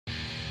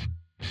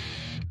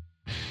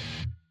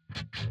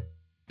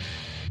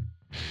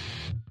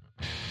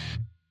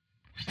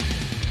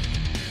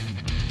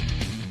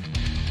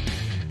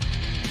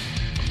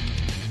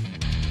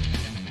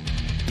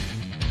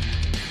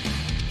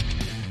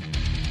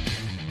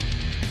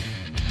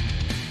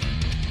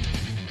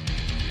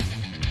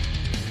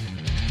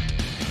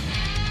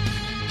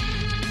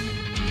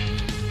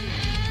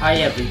Hi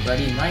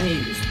everybody, my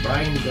name is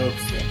Brian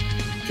Gobson.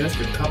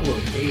 Just a couple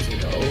of days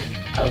ago,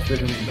 I was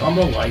living a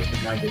normal life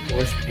with my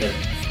divorced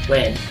parents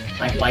when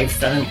my life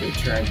suddenly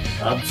turned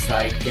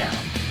upside down.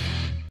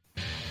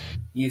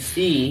 You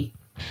see,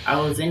 I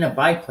was in a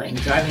biplane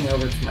driving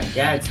over to my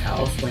dad's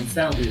house when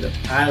suddenly the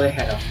pilot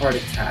had a heart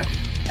attack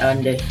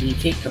and he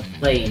kicked the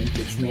plane,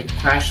 which made a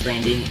crash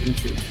landing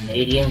into the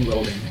Canadian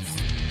wilderness.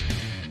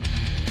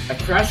 I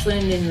crash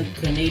landed in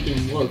the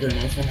Canadian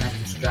wilderness and had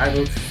to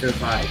struggle to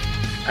survive.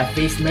 I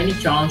faced many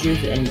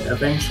challenges and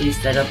eventually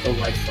set up a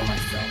life for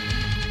myself.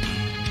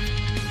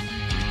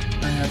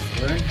 I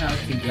have learned how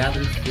to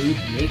gather food,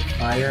 make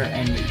fire,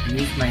 and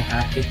use my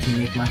hatchet to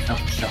make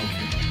myself a shelter.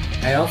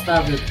 I also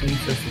have a clean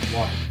source of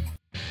water.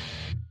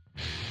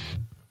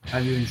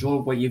 Have you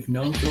enjoyed what you've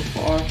known so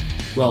far?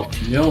 Well,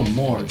 to know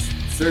more,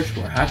 search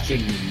for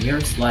Hatchet in your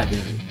nearest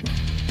library.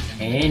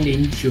 And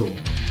enjoy!